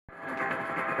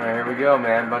Alright, here we go,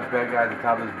 man. Bunch of bad guys at the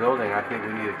top of this building. I think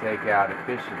we need to take out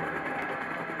efficiently.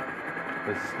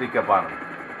 Let's sneak up on them.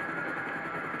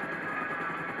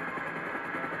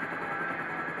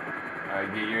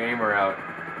 Alright, get your aimer out.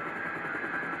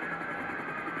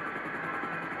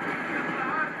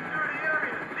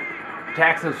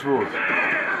 Tax those fools.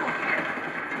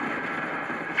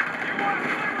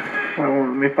 Oh,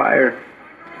 let me fire.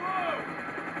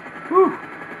 Whew.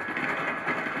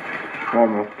 I'm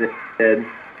almost dead.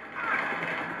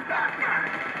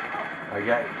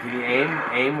 Can you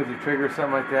aim with your trigger or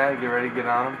something like that? Get ready to get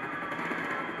on them.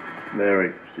 There we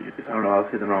go. I don't know, I was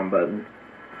hitting the wrong button.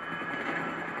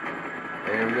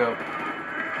 There we go.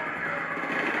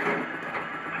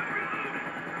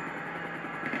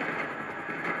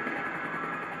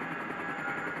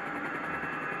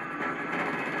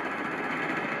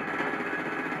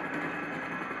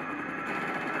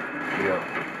 Here we go.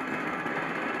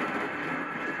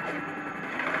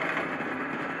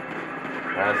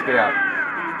 Alright, let's get out.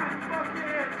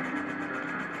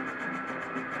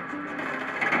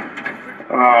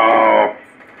 Oh.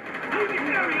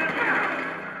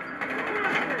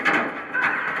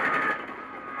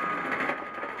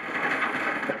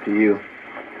 Up to you.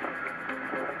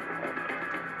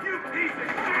 You piece of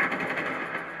shit!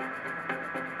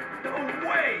 No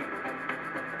way!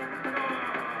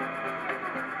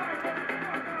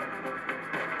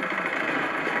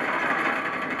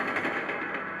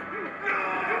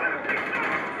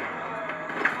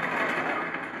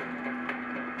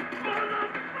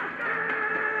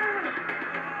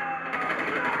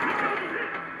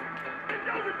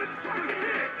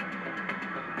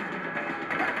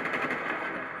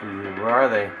 Where are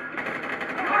they?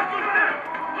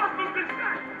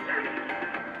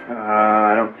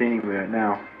 I don't see anybody right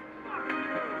now.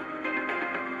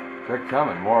 They're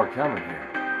coming. More are coming here.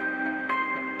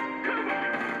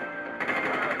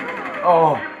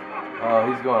 Oh!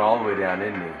 Oh, he's going all the way down,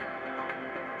 isn't he?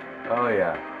 Oh,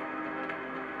 yeah.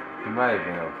 He might have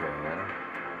been okay, yeah?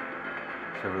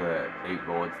 Except for the 8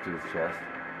 bullets to his chest.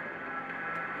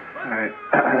 Alright,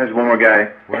 there's one more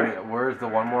guy. Where's the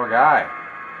one more guy?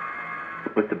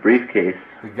 With the briefcase.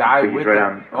 The guy He's with right the...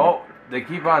 on. Oh, they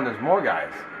keep on. There's more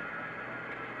guys.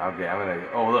 Okay, I'm gonna...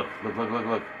 Oh, look. They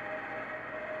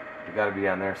gotta be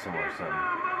down there somewhere or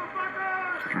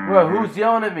something. Well, who's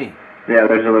yelling at me? Yeah,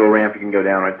 there's a little ramp you can go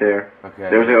down right there. Okay.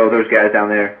 There's guys down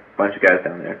there. Bunch of guys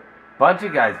down there. Bunch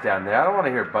of guys down there. I don't want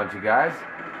to hear a bunch of guys.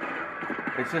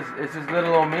 It's just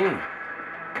little old me.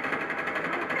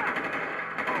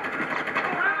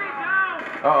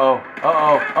 Uh-oh.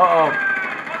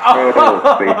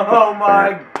 Oh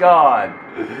my God.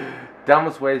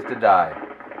 Dumbest ways to die.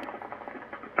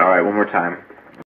 Alright, one more time.